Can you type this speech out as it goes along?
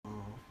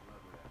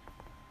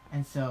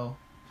And so,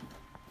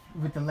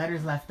 with the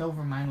letters left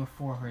over, mine were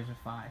 4, hers were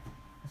 5.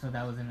 So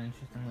that was an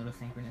interesting little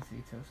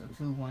synchronicity too. So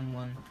 2 1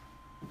 1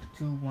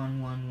 2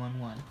 1 1 1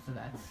 1. So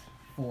that's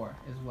 4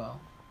 as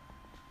well.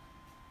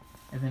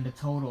 And then the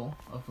total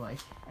of like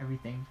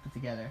everything put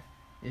together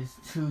is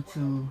 2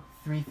 2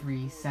 3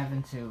 3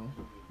 7 2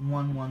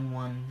 1 1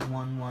 1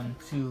 1 1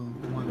 2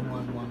 1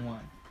 1 1 1.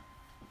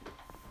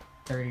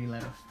 30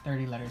 letters.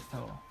 30 letters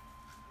total.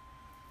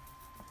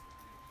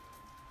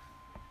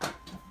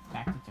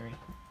 Back to 3.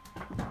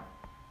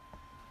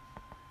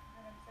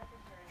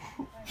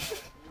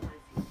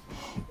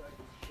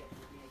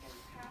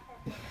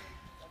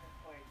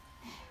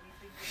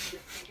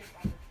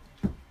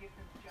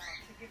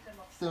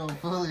 Don't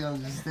fully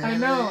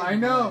understand. I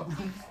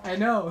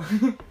know.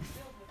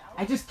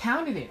 I just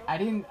counted it.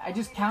 I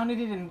just counted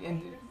it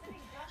and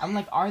I'm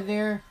like, are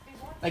there,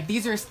 like,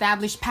 these are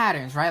established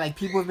patterns, right? Like,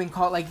 people have been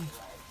called, like,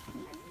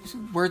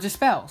 words or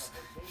spells.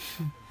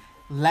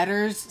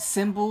 Letters,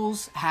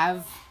 symbols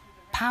have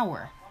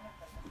power.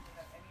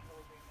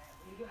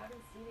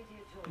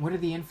 What are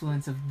the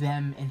influence of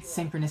them and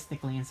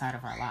synchronistically inside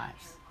of our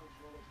lives?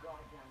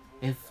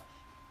 If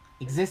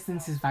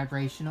existence is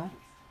vibrational,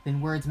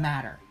 then words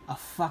matter a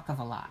fuck of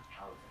a lot.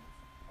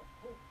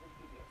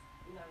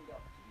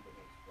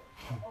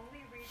 The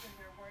only reason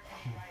there weren't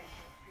any riots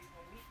in the streets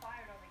when we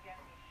fired on the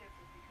Ganymede ship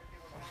was because they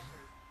were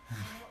melters.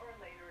 Sooner or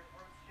later, an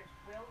Earth ship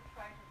will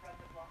try to run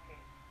the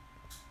blockade.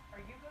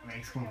 Are you going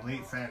Makes to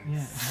complete sense.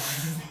 Yeah.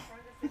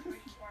 turn the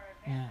situation to our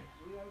advantage?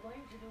 Yeah. We are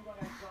going to do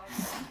what our God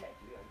said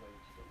we are going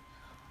to do.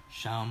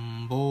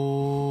 Shambho.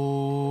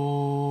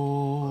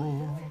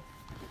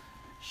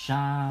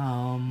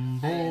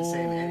 Shambho. I didn't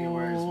say any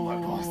words from my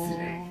boss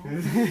today.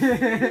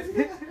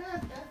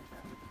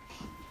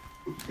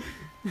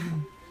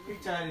 You're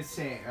trying to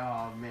say,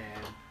 oh man.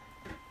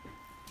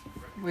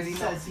 He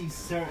says he's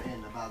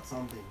certain about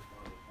something.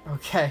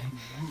 Okay.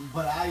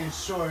 But I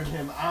assured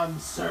him I'm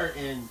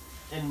certain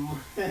in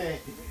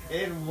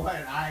in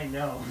what I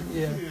know.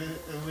 Yeah.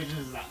 Which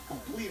is the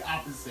complete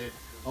opposite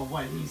of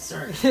what he's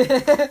certain.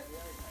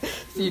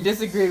 So you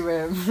disagreed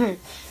with him.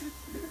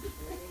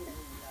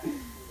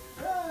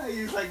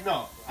 He's like,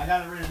 no, I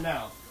got it written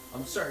down.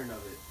 I'm certain of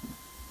it.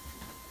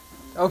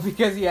 Oh,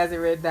 because he has it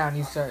written down,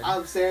 he's certain.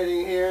 I'm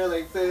standing here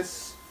like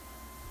this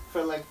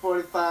for like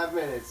 45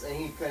 minutes, and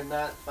he could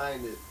not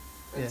find it.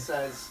 And Yeah.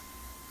 says,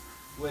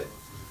 we'll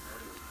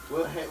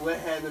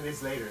handle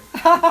this later.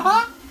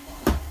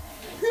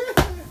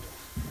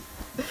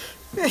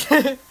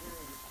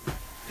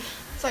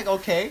 It's like,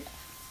 okay,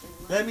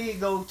 let me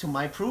go to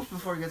my proof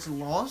before it gets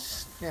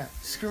lost. Yeah.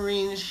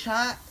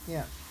 Screenshot.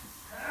 Yeah.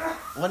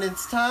 When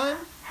it's time,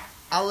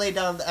 I'll lay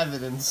down the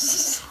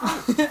evidence.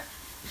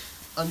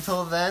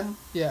 Until then,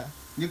 Yeah.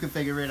 you can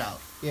figure it out.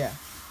 Yeah.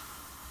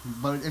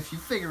 But if you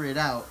figure it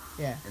out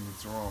Yeah. and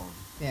it's wrong,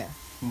 Yeah.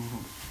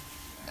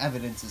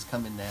 evidence is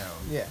coming down.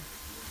 Yeah.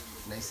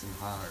 Nice and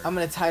hard. I'm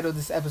gonna title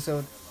this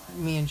episode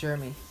 "Me and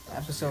Jeremy,"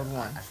 episode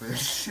 1. I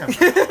forgot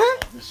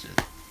about this shit.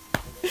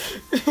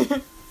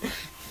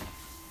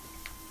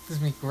 This is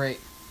gonna be great.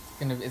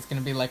 It's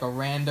gonna be like a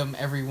random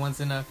every once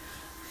in a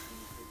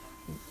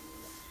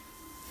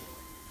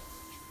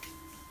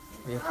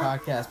real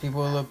podcast.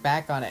 People will look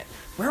back on it.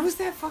 Where was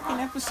that fucking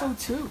episode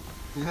 2?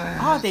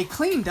 Oh, they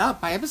cleaned up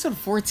by episode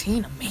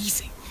 14.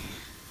 Amazing.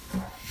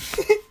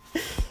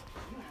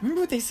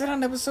 Remember what they said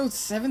on episode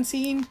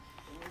 17?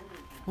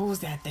 What was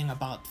that thing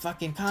about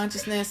fucking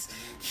consciousness?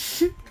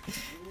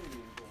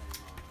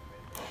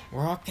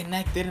 We're all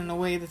connected in a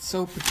way that's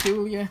so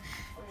peculiar.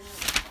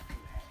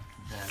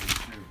 That is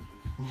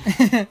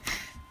true.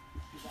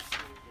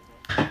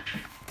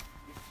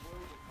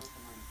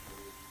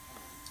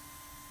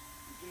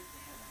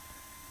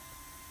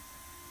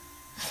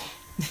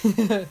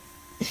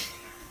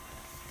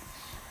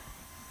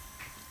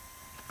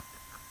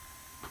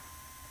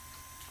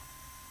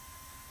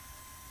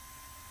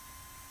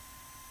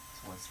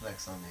 So what's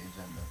next on the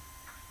agenda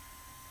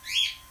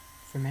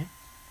For me?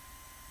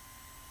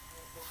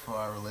 for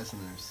our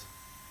listeners?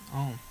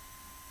 Oh,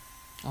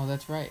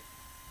 that's right.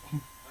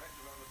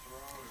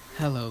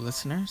 Hello,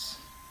 listeners.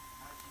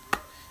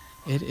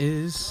 It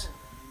is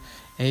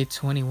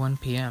 8:21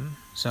 p.m.,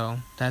 so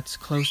that's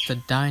close to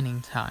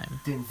dining time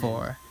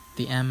for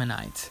the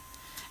Ammonites.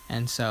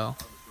 And so,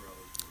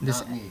 this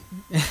Not me.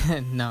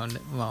 no,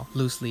 well,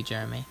 loosely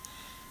Jeremy.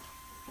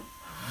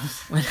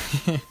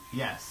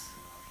 Yes.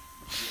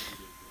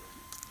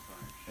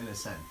 In a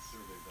sense.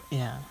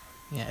 Yeah,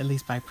 at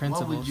least by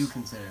principles. What would you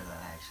consider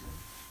that, actually?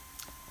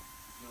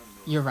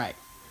 You're right.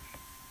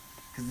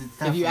 'Cause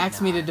it's If you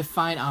asked me to not.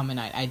 define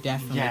Ammonite, I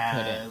definitely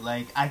couldn't.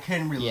 like, I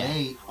couldn't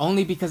relate.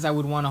 Only because I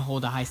would want to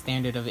hold a high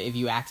standard of it if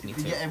you asked me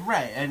to. Yeah,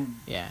 right, and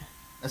Yeah.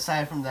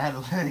 aside from that,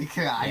 like,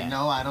 I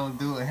know I don't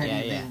do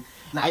anything.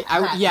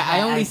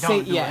 I only say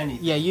don't do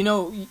anything.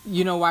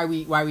 You know why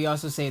we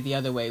also say it the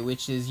other way,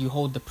 which is you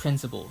hold the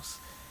principles.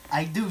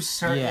 I do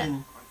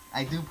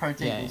I do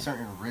partake in Yeah.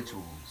 certain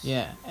rituals.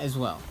 Yeah, as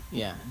well.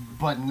 Yeah,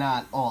 But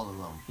not all of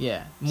them.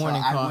 yeah.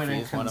 Morning so I coffee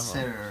wouldn't is one of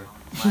them. consider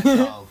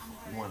myself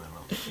one of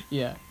them.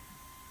 Yeah.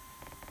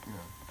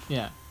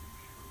 Yeah.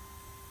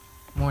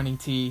 Morning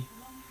tea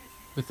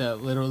with a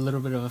little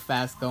bit of a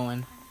fast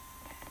going.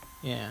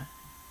 Yeah.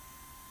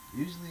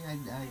 Usually I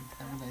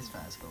have a nice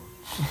fast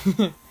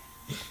going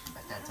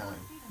at that time.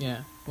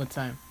 Yeah. What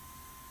time?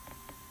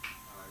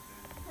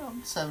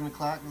 7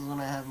 o'clock is when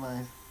I have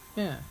my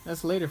Yeah,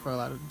 that's later for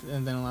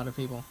than a lot of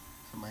people.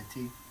 for my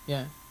tea.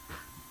 Yeah.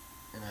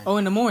 And Oh,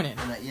 in the morning.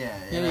 and Yeah.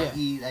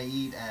 I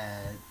eat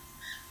at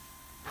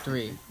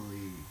 3,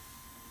 typically,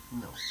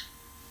 no,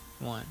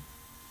 1.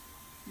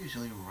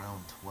 usually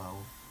around 12.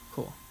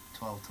 Cool.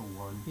 12 to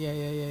 1.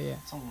 Yeah.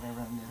 Somewhere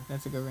around there.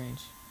 That's a good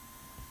range.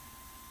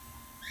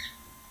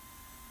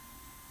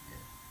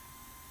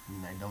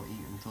 And I don't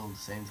eat until the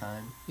same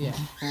time. Yeah.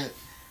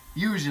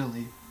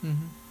 Usually.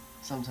 Mhm.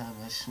 Sometimes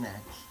I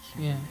snack.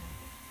 Yeah.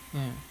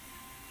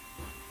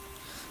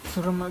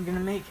 So what am I gonna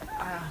make?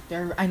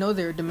 I know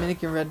there are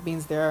Dominican red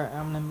beans there.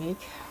 I'm gonna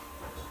make.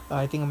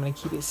 I think I'm gonna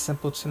keep it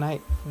simple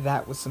tonight.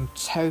 That with some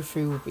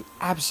tofu would be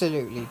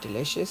absolutely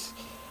delicious.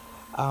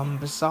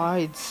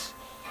 Besides,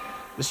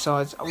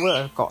 well,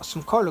 I've got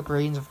some collard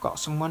greens. I've got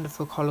some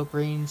wonderful collard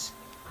greens.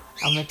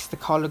 I'll mix the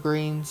collard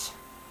greens.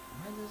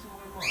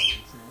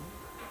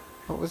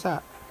 What was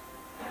that?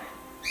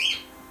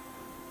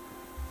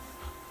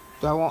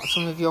 Do I want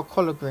some of your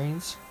collard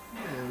greens?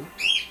 Yeah.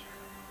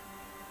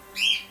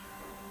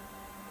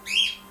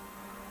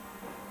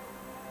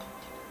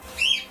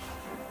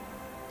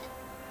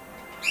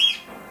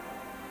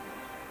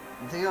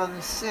 They are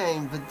the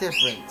same but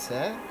different,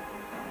 eh?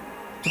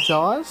 The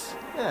jars?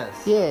 Yes.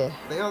 Yeah,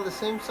 They are the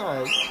same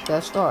size,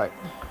 that's right.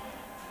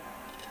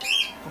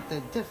 but they're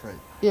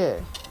different. Yeah.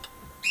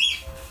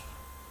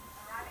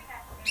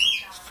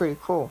 It's pretty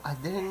cool. I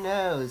didn't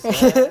know,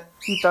 sir.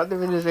 You thought they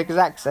were the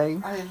exact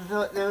same. I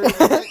thought they were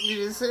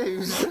exactly the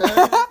same,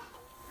 sir.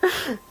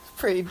 It's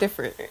pretty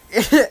different.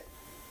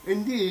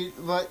 Indeed,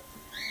 but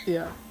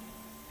Yeah.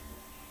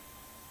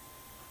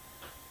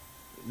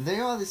 they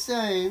are the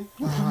same,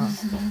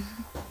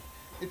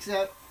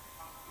 except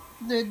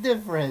they're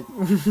different.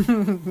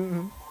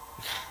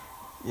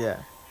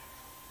 Yeah.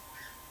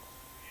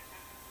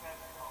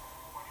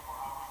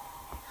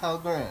 How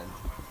grand.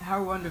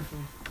 How wonderful.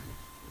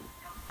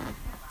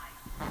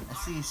 I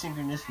see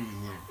synchronicity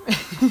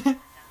here.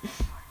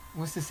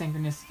 What's the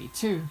synchronicity?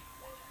 2.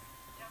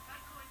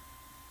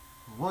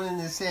 One and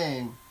the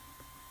same,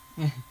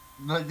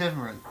 but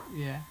different.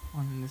 Yeah.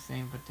 One and the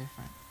same but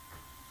different.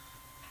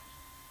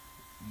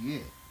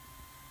 Yeah.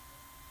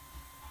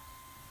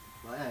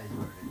 My eyes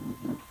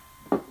burning.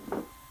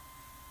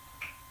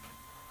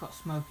 Got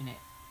smoke in it.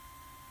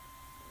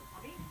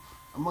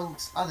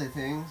 Amongst other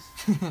things.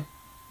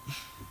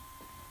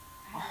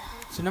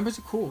 So numbers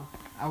are cool.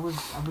 I was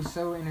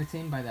so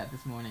entertained by that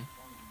this morning.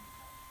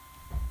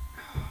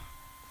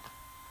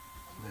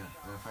 Yeah,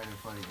 I find it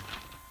funny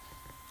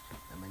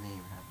that my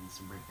name happens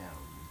to break down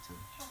into.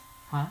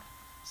 Huh?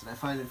 So I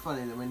find it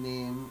funny that my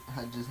name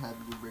had just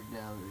happened to break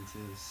down into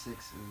 6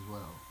 as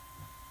well.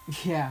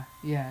 Yeah,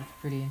 it's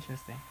pretty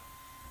interesting.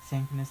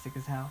 Synchronistic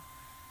as hell.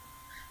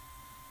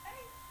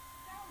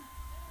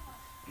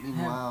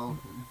 Meanwhile,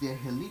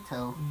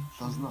 Viejito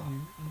does not.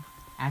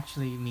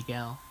 Actually,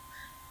 Miguel.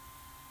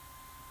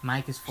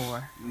 Mike is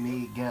 4.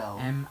 Miguel.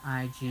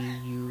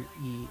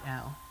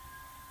 Miguel.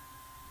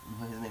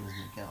 Well, his name is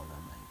Miguel,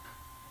 not Mike.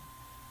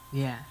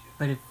 Yeah,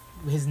 but if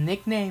his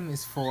nickname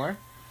is 4,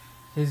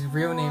 his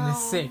real name is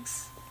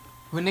 6.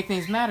 Well,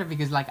 nicknames matter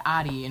because, like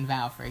Adi and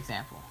Val, for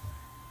example.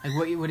 Like,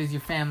 what does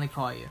your family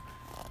call you?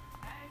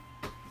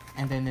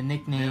 And then the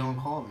nickname. They don't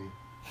call me.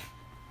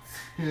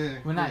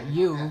 Well, not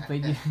you,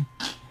 but you,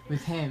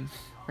 with him.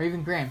 Or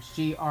even Gramps.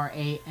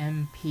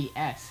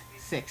 Gramps.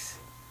 6.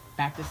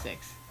 Back to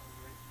 6.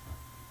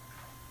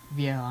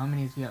 Viejo. How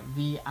many is Viejo?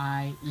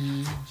 Viejo.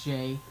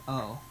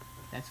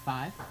 That's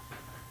 5.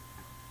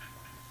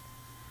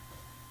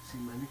 See,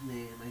 my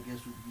nickname, I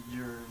guess, would be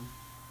Germ.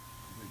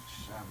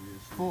 Which,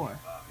 obviously. 4.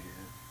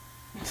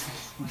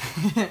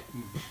 Yeah.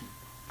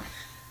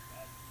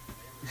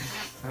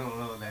 I don't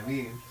know what that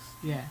means.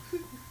 Yeah.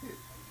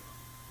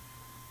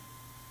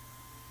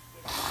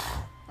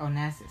 Oh,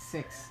 Nas is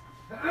 6.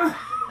 Oh,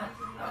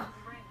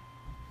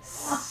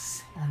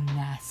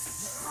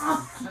 Nas.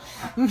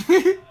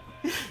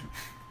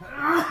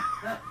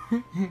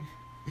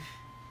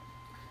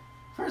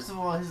 First of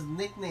all, his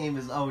nickname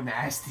is Oh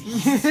Nasty.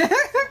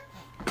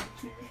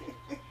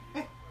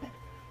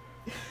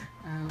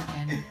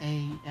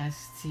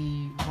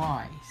 Onasty.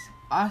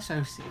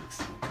 Also 6.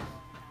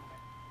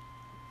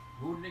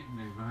 Who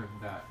nicknamed him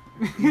that?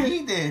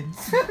 He did.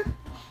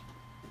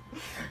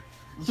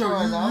 You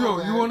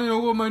wanna know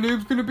what my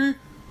name's gonna be?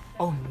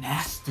 Oh,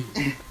 Nasty.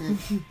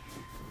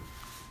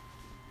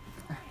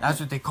 That's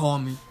what they call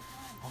me.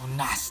 Oh,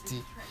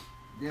 Nasty.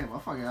 Yeah, my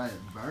fucking eye is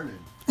burning.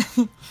 You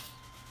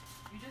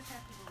just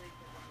have to believe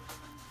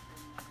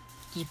that.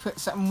 Did you put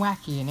something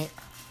wacky in it?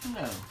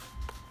 No.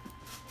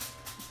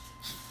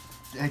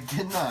 I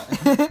did not.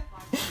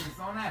 It's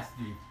so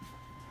nasty.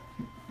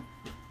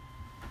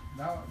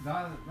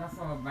 That's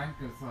our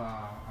banker's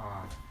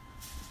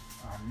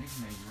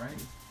nickname,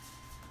 right?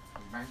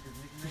 banker's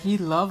nickname? He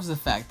loves the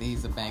fact that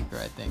he's a banker,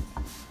 I think.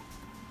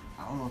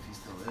 I don't know if he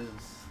still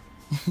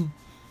is.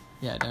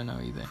 Yeah, I don't know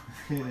either.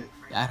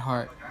 At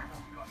heart.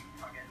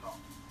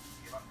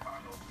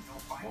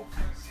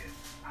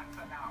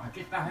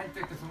 Aquí está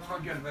gente que son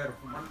unos hierberos,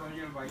 fumando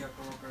hierba ya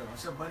todo creo.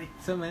 What's up, buddy?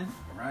 So, man,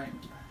 Right.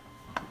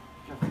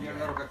 Que es el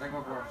hierbero que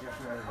tengo por aquí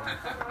afuera.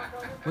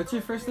 what's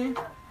your first name?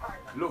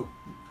 Lou.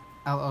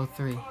 Oh,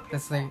 3.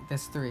 That's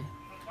 3.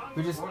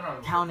 We're just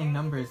counting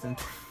numbers and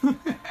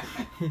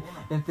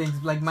and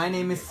things. Like my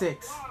name is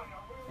 6,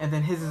 and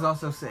then his is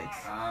also 6,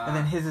 and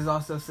then his is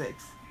also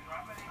 6.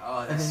 Oh,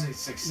 And that's then,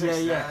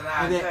 666.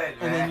 yeah,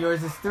 and then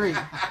yours is 3,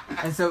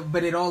 and so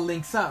but it all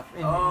links up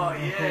in, Oh,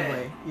 in a yeah. cool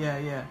way.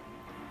 Yeah.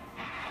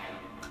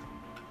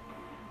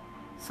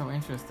 So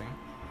interesting.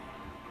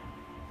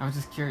 I was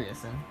just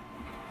curious, and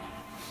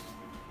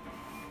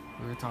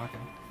we were talking.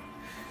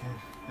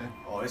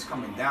 Oh, it's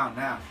coming down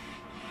now.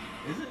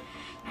 Is it?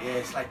 Yeah,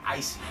 it's like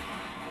icy.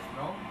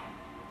 No?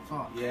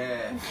 Fuck.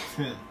 Yeah.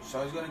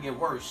 So it's gonna get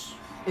worse.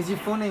 Is your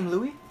full name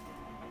Louis?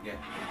 Yeah.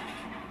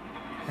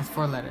 That's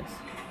 4 letters.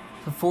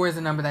 So 4 is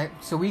a number that.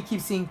 So we keep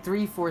seeing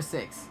 3, 4,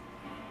 6.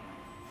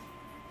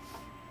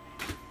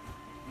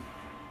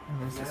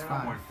 And this is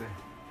 5.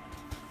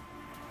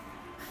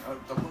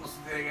 Todo el mundo se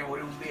tiene que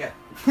morir un día.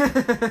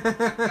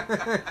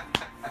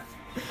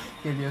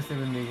 Que Dios te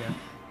bendiga.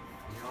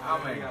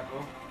 Amén.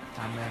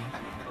 Amen.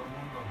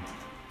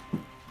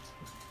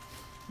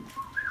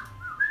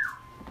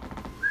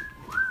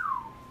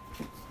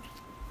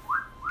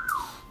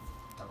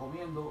 Está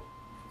comiendo.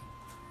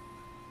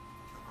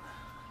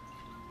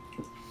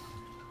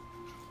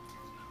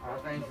 Ahora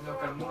están diciendo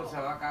que el mundo se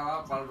va a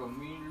acabar para el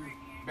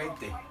 2020.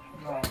 20.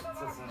 No,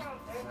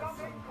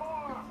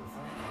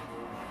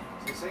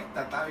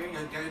 60, está bien,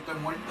 yo estoy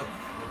muerto.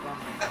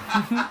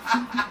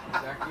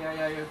 De aquí a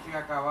allá yo estoy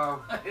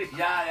acabado.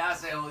 ya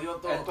se jodió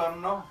todo. Esto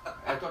no.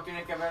 Esto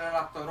tiene que ver el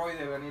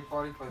asteroide venir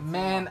por ahí. por encima.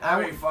 Man, I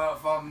mean,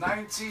 from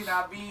 19,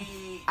 I'll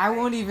be. I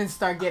won't even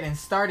start getting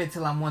started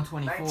till I'm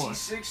 124.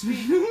 1960,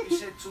 you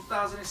said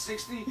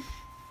 2060,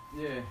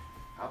 Yeah.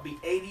 I'll be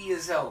 80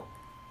 years old.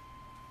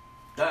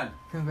 Done.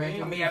 I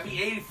Congratulations. mean, I'll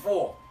be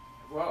 84.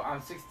 Well,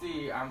 I'm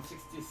 60. I'm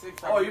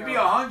 66. Oh, you'll be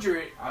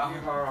 100. I'll be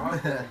about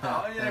 100.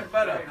 Oh, yeah,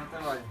 better. Hey,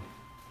 nothing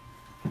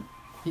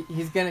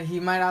like. He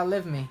might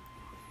outlive me.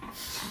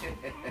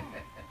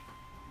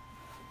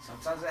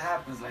 Sometimes it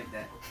happens like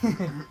that.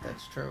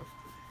 That's true.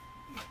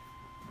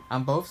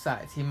 On both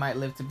sides, he might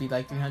live to be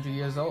like 300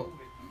 years old,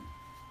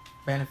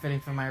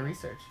 benefiting from my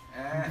research.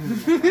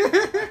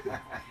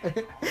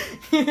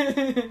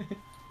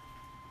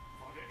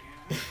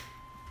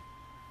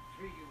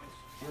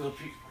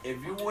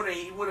 If he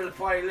would have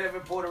probably lived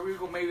in Puerto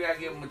Rico, maybe I'd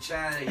give him a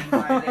chance that he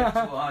might live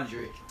to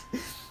 100.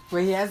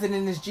 Well, he has it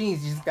in his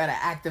genes. You just gotta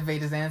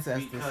activate his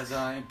ancestors. Because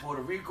in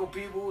Puerto Rico,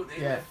 people, they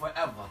Yeah. live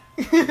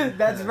forever.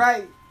 That's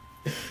right.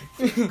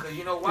 Because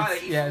you know why?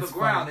 They eat Yeah, from it's the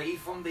ground. funny. They eat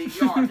from their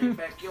yard, their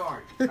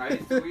backyard. I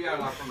used to eat a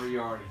lot from the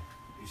yard.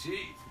 You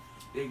see?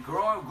 They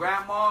grow,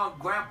 grandma,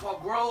 grandpa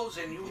grows,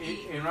 and you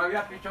eat. Y no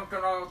había pichón que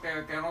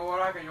no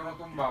volaba que yo no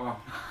tumbaba.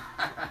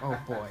 Oh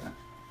boy.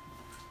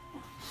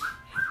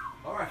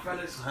 All right,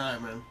 fellas.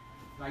 Alright, man.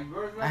 Like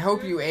birds I like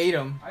hope this, you ate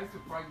him. I used to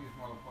fry these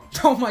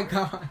motherfuckers. Oh my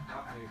god.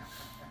 Not big.